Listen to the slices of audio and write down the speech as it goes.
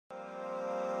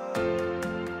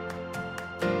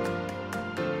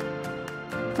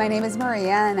My name is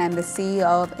Maria, and I'm the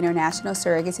CEO of International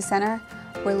Surrogacy Center.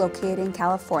 We're located in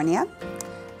California.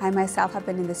 I myself have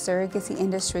been in the surrogacy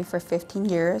industry for 15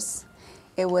 years.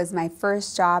 It was my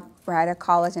first job right out of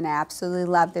college, and I absolutely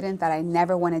loved it and thought I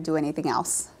never want to do anything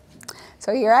else.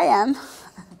 So here I am.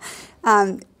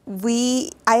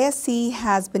 ISC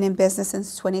has been in business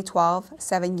since 2012,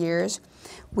 7 years.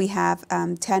 We have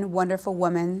 10 wonderful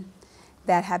women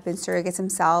that have been surrogates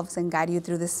themselves and guide you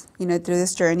through this, through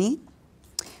this journey.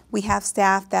 We have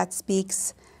staff that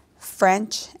speaks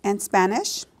French and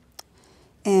Spanish.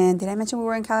 And did I mention we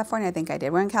were in California? I think I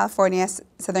did. We're in California,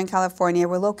 Southern California.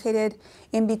 We're located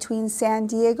in between San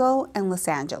Diego and Los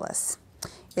Angeles.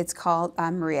 It's called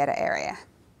Murrieta area.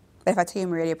 But if I tell you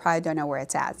Murrieta, you probably don't know where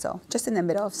it's at. So just in the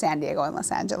middle of San Diego and Los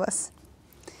Angeles.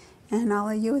 And I'll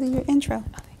let you do your intro.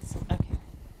 Oh, thanks. Okay.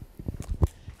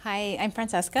 Hi, I'm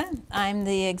Francesca. I'm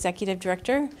the executive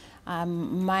director.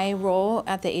 My role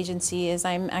at the agency is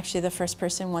I'm actually the first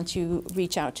person once you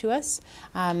reach out to us.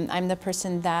 I'm the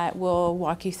person that will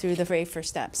walk you through the very first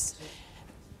steps.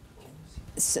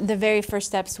 So the very first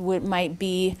steps might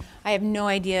be, I have no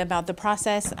idea about the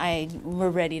process, we're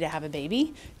ready to have a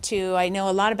baby, to I know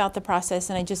a lot about the process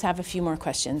and I just have a few more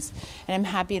questions. And I'm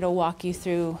happy to walk you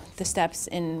through the steps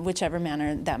in whichever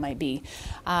manner that might be.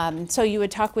 So you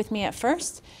would talk with me at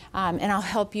first, and I'll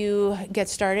help you get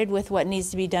started with what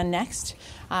needs to be done next.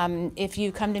 If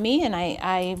you come to me, and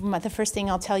the first thing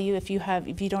I'll tell you, if you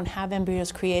don't have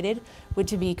embryos created, would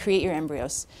to be create your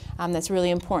embryos. That's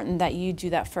really important that you do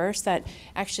that first. That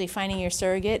actually finding your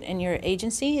surrogate and your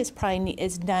agency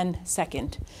is done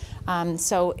second.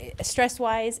 So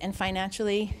stress-wise and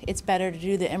financially, it's better to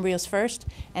do the embryos first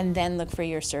and then look for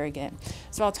your surrogate.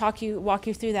 So I'll walk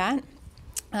you through that.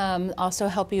 Also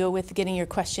help you with getting your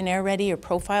questionnaire ready, your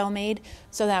profile made,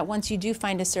 so that once you do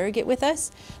find a surrogate with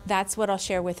us, that's what I'll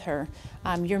share with her.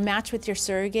 Your match with your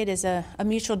surrogate is a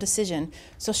mutual decision,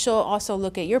 so she'll also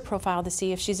look at your profile to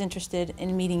see if she's interested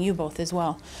in meeting you both as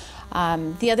well.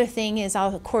 The other thing is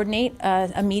I'll coordinate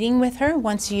a meeting with her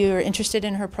once you're interested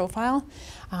in her profile.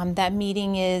 That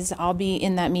meeting I'll be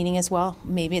in that meeting as well.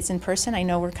 Maybe it's in person. I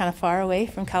know we're kind of far away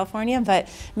from California, but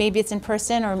maybe it's in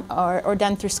person or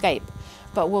done through Skype.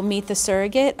 But we'll meet the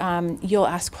surrogate. You'll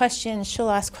ask questions,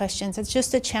 she'll ask questions. It's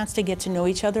just a chance to get to know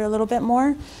each other a little bit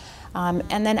more.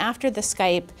 And then after the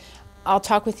Skype, I'll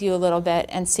talk with you a little bit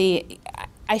and see,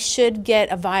 I should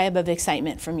get a vibe of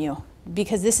excitement from you,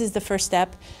 because this is the first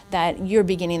step that you're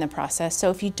beginning the process. So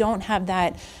if you don't have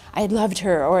that, I loved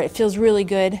her, or it feels really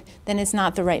good, then it's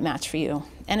not the right match for you.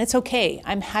 And it's okay.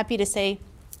 I'm happy to say,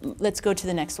 let's go to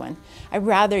the next one. I'd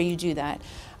rather you do that.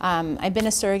 I've been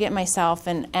a surrogate myself,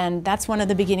 and that's one of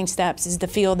the beginning steps, is to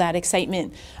feel that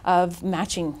excitement of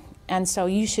matching. And so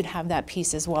you should have that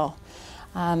piece as well.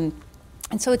 And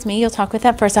so it's me, you'll talk with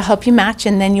that first. I'll help you match,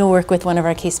 and then you'll work with one of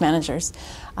our case managers.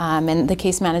 And the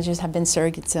case managers have been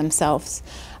surrogates themselves.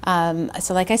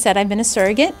 So like I said, I've been a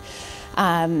surrogate.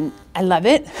 I love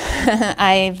it.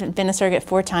 I've been a surrogate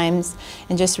 4 times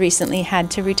and just recently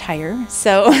had to retire.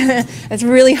 So it's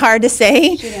really hard to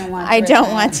say. She didn't want to I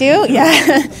don't want to.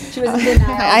 Yeah. She was in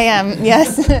denial. I am,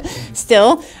 yes,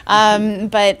 still.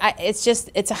 But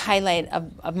it's a highlight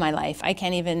of my life. I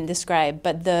can't even describe.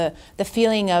 But the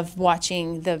feeling of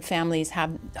watching the families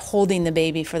holding the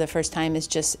baby for the first time is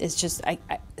just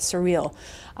surreal.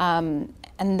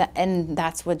 And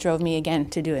that's what drove me again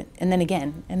to do it, and then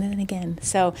again, and then again.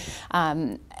 So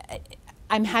I'm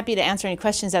happy to answer any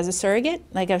questions as a surrogate.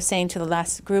 Like I was saying to the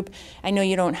last group, I know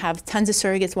you don't have tons of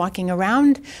surrogates walking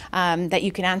around that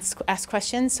you can ask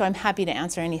questions, so I'm happy to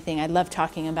answer anything. I love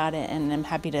talking about it, and I'm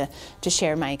happy to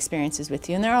share my experiences with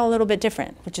you. And they're all a little bit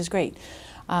different, which is great.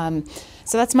 So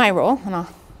that's my role, and I'll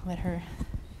let her.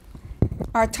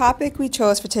 Our topic we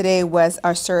chose for today was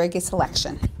our surrogate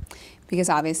selection, because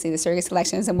obviously the surrogate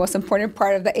selection is the most important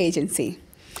part of the agency.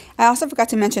 I also forgot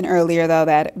to mention earlier, though,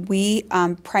 that we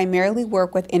primarily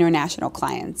work with international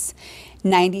clients.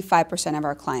 95% of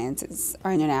our clients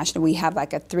are international. We have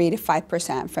like a 3 to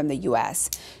 5% from the U.S.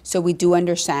 So we do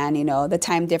understand, the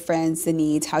time difference, the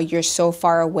needs, how you're so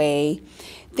far away.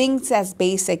 Things as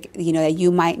basic, that you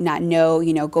might not know,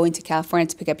 going to California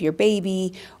to pick up your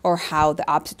baby, or how the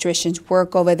obstetricians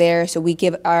work over there. So we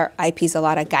give our IPs a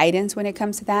lot of guidance when it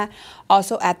comes to that.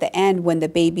 Also, at the end, when the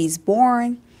baby's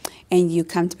born and you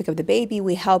come to pick up the baby,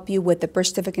 we help you with the birth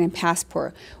certificate and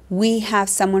passport. We have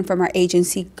someone from our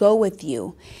agency go with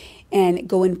you. and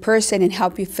go in person and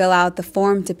help you fill out the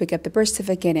form to pick up the birth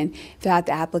certificate and fill out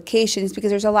the applications, because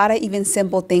there's a lot of even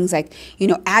simple things like,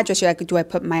 address. You're like, do I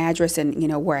put my address in,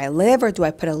 where I live, or do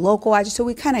I put a local address? So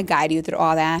we kind of guide you through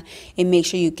all that and make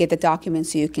sure you get the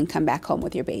documents so you can come back home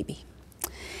with your baby.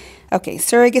 Okay,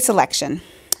 surrogate selection.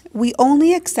 We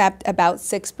only accept about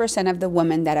 6% of the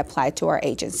women that apply to our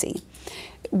agency.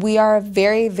 We are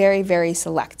very, very, very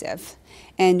selective.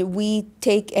 And we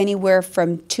take anywhere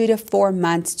from 2 to 4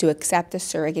 months to accept a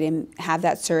surrogate and have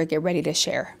that surrogate ready to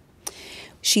share.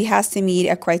 She has to meet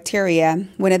a criteria.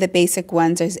 One of the basic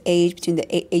ones is age between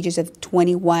the ages of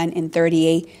 21 and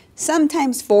 38,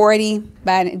 sometimes 40,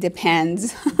 but it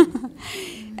depends.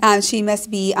 She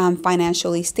must be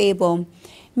financially stable,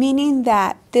 meaning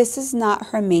that this is not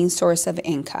her main source of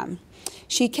income.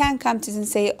 She can't come to us and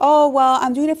say, oh, well,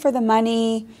 I'm doing it for the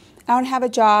money. I don't have a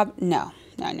job. No.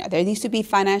 There needs to be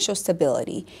financial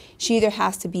stability. She either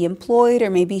has to be employed,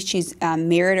 or maybe she's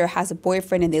married or has a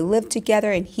boyfriend and they live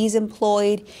together and he's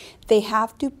employed. They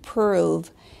have to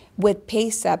prove with pay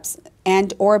stubs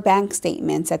and or bank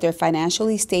statements that they're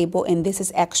financially stable, and this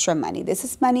is extra money. This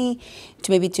is money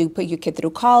to put your kid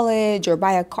through college or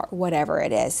buy a car, whatever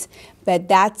it is. But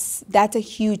that's a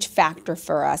huge factor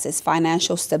for us, is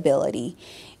financial stability,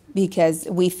 because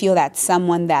we feel that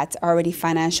someone that's already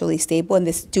financially stable and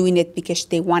is doing it because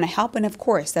they want to help, and of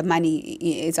course the money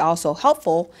is also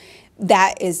helpful,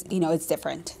 that is, it's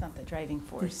different. It's not the driving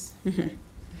force. Mm-hmm.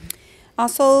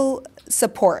 Also,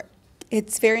 support.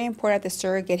 It's very important that the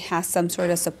surrogate has some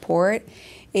sort of support.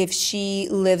 If she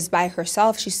lives by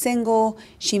herself, she's single,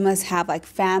 she must have like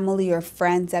family or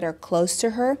friends that are close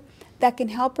to her that can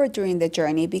help her during the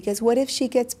journey, because what if she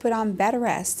gets put on bed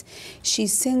rest?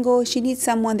 She's single, she needs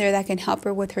someone there that can help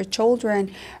her with her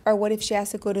children. Or what if she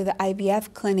has to go to the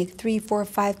IVF clinic 3, 4,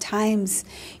 5 times,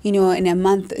 in a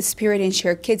month spirit, and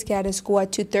her kids get out of school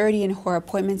at 2:30 and her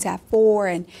appointment's at 4.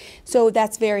 And so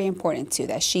that's very important too,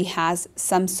 that she has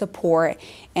some support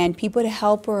and people to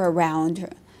help her around her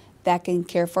that can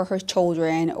care for her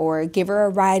children, or give her a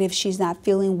ride if she's not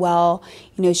feeling well.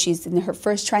 She's in her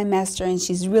first trimester and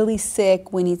she's really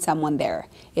sick. We need someone there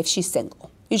if she's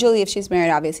single. Usually if she's married,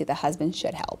 obviously the husband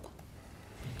should help.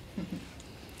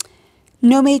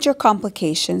 No major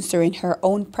complications during her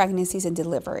own pregnancies and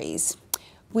deliveries.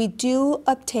 We do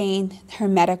obtain her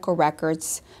medical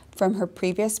records from her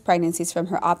previous pregnancies from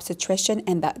her obstetrician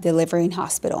and the delivering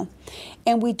hospital.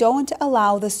 And we don't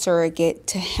allow the surrogate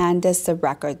to hand us the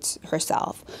records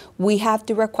herself. We have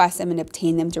to request them and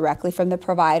obtain them directly from the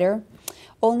provider,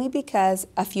 only because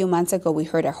a few months ago we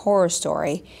heard a horror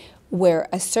story where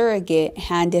a surrogate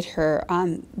handed her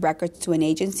records to an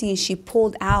agency and she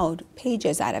pulled out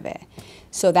pages out of it.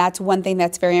 So that's one thing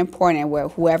that's very important, where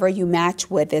whoever you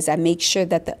match with is that make sure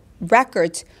that the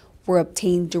records were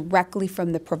obtained directly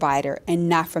from the provider and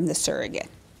not from the surrogate.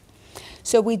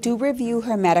 So we do review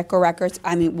her medical records.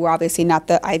 We're obviously not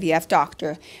the IVF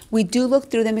doctor. We do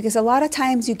look through them because a lot of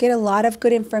times you get a lot of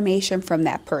good information from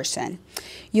that person.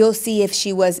 You'll see if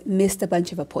she missed a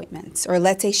bunch of appointments, or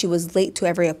let's say she was late to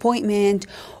every appointment,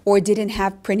 or didn't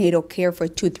have prenatal care for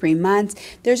 2-3 months.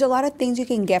 There's a lot of things you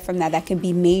can get from that can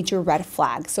be major red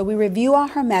flags. So we review all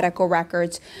her medical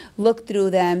records, look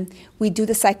through them. We do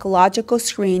the psychological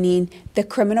screening, the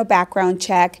criminal background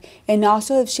check, and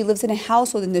also if she lives in a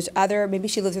household and maybe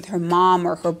she lives with her mom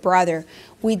or her brother,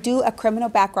 we do a criminal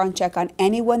background check on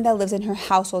anyone that lives in her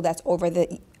household that's over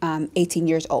the 18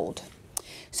 years old.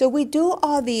 So we do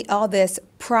all this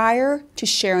prior to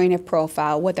sharing a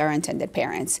profile with our intended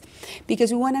parents,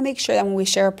 because we want to make sure that when we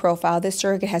share a profile, the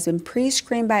surrogate has been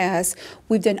pre-screened by us,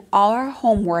 we've done all our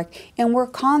homework, and we're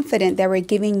confident that we're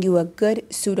giving you a good,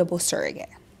 suitable surrogate.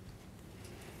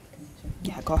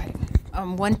 Yeah, go ahead.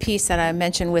 One piece that I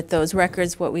mentioned with those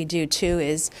records, what we do too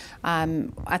is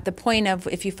at the point of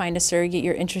if you find a surrogate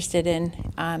you're interested in,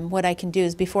 what I can do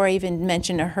is before I even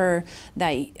mention to her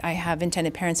that I have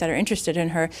intended parents that are interested in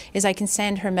her, is I can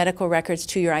send her medical records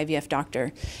to your IVF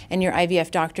doctor. And your IVF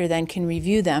doctor then can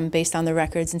review them based on the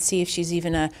records and see if she's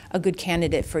even a good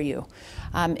candidate for you.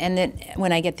 And then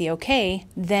when I get the okay,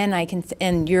 then I can,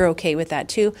 and you're okay with that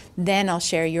too, then I'll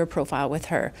share your profile with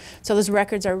her. So those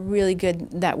records are really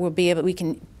good that we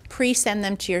can pre-send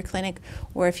them to your clinic,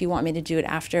 or if you want me to do it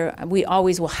after, we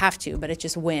always will have to, but it's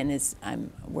just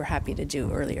we're happy to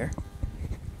do earlier.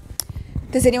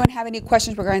 Does anyone have any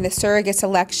questions regarding the surrogate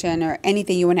selection or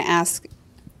anything you want to ask?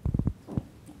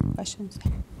 Questions?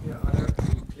 Yeah, are there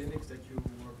any clinics that you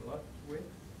work a lot with?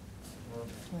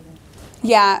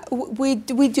 Yeah, we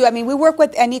do. We work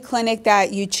with any clinic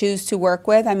that you choose to work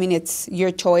with. It's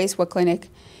your choice what clinic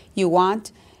you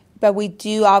want. But we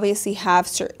do obviously have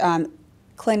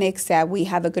clinics that we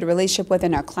have a good relationship with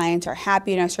and our clients are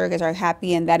happy and our surrogates are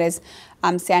happy, and that is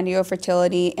San Diego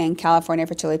Fertility and California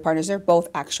Fertility Partners. They're both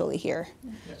actually here.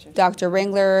 Dr.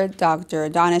 Ringler, Dr.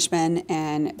 Donishman,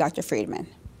 and Dr. Friedman.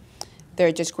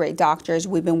 They're just great doctors.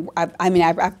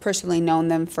 I've personally known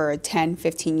them for 10,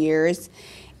 15 years,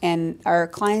 and our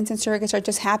clients and surrogates are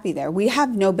just happy there. We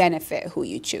have no benefit who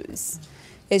you choose.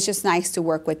 It's just nice to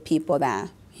work with people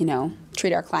that,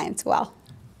 treat our clients well.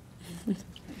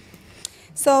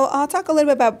 So I'll talk a little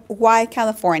bit about why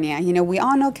California. We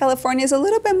all know California is a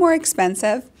little bit more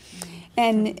expensive,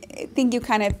 and I think you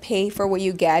kind of pay for what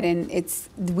you get, and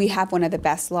we have one of the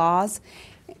best laws.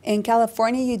 In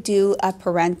California, you do a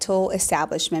parental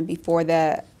establishment before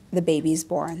the baby's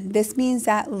born. This means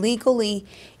that legally,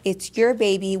 it's your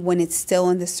baby when it's still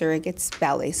in the surrogate's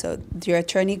belly. So your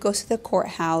attorney goes to the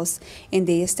courthouse and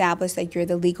they establish that you're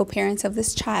the legal parents of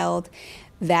this child.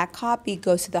 That copy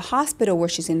goes to the hospital where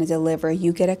she's going to deliver.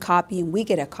 You get a copy and we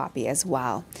get a copy as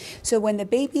well. So when the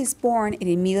baby is born, it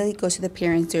immediately goes to the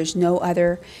parents. There's no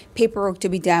other paperwork to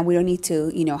be done. We don't need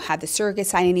to, have the surrogate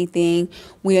sign anything.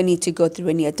 We don't need to go through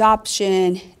any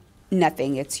adoption,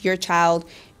 nothing. It's your child.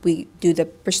 We do the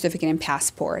birth certificate and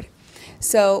passport.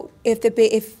 So if the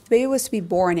baby was to be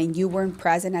born and you weren't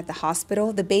present at the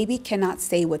hospital, the baby cannot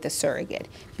stay with the surrogate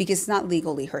because it's not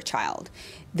legally her child.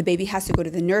 The baby has to go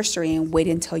to the nursery and wait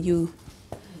until you,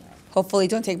 hopefully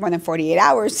don't take more than 48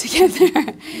 hours to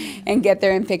get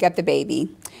there and pick up the baby.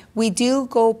 We do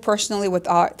go personally with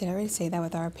did I already say that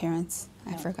with our parents?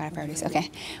 I forgot if I already said,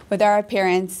 okay. With our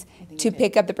parents to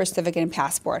pick up the birth certificate and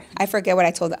passport. I forget what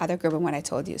I told the other group and what I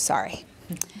told you, sorry.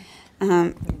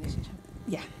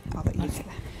 Yeah, I'll let you say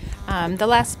that. The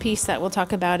last piece that we'll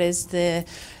talk about is the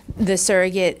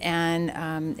surrogate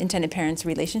and intended parents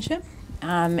relationship.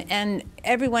 And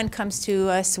everyone comes to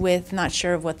us with not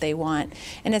sure of what they want.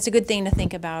 And it's a good thing to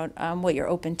think about what you're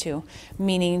open to.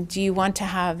 Meaning, do you want to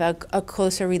have a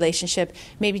closer relationship,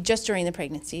 maybe just during the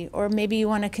pregnancy, or maybe you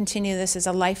want to continue this as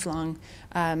a lifelong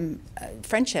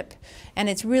friendship. And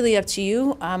it's really up to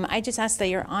you. I just ask that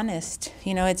you're honest.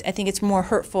 I think it's more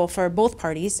hurtful for both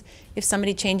parties if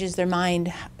somebody changes their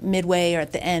mind midway or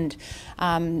at the end.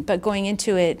 But going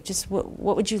into it, just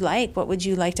what would you like? What would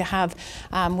you like to have?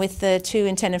 With the two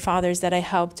intended fathers that I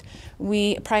helped,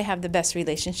 we probably have the best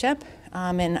relationship.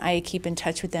 And I keep in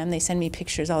touch with them. They send me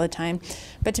pictures all the time.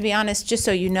 But to be honest, just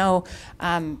so you know,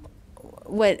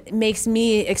 what makes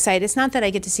me excited, it's not that I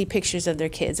get to see pictures of their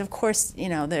kids. Of course,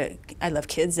 I love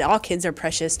kids. All kids are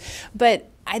precious. But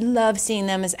I love seeing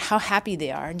them as how happy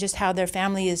they are and just how their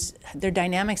family is, their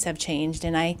dynamics have changed.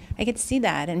 And I get to see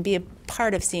that and be a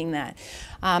part of seeing that.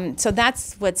 So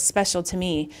that's what's special to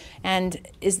me. And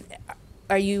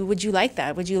would you like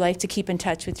that? Would you like to keep in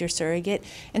touch with your surrogate?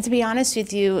 And to be honest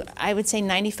with you, I would say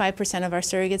 95% of our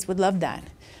surrogates would love that,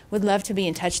 would love to be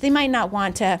in touch. They might not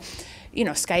want to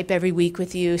Skype every week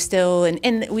with you still.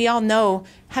 And we all know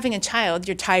having a child,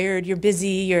 you're tired, you're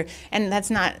busy, and that's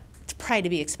not probably to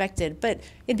be expected. But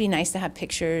it'd be nice to have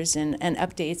pictures and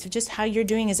updates of just how you're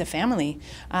doing as a family.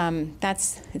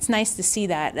 It's nice to see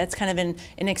that. That's kind of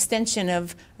an extension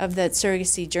of that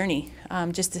surrogacy journey,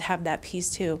 just to have that piece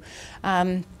too.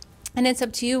 And it's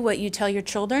up to you what you tell your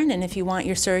children and if you want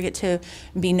your surrogate to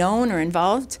be known or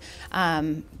involved.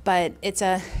 But it's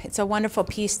a wonderful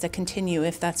piece to continue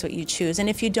if that's what you choose. And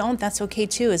if you don't, that's okay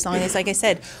too, as long as, like I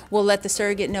said, we'll let the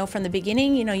surrogate know from the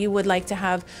beginning, you would like to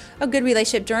have a good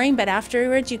relationship during, but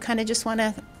afterwards you kind of just want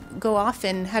to go off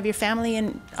and have your family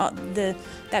and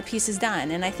that piece is done.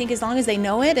 And I think as long as they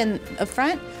know it and up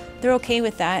front, they're okay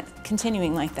with that,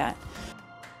 continuing like that.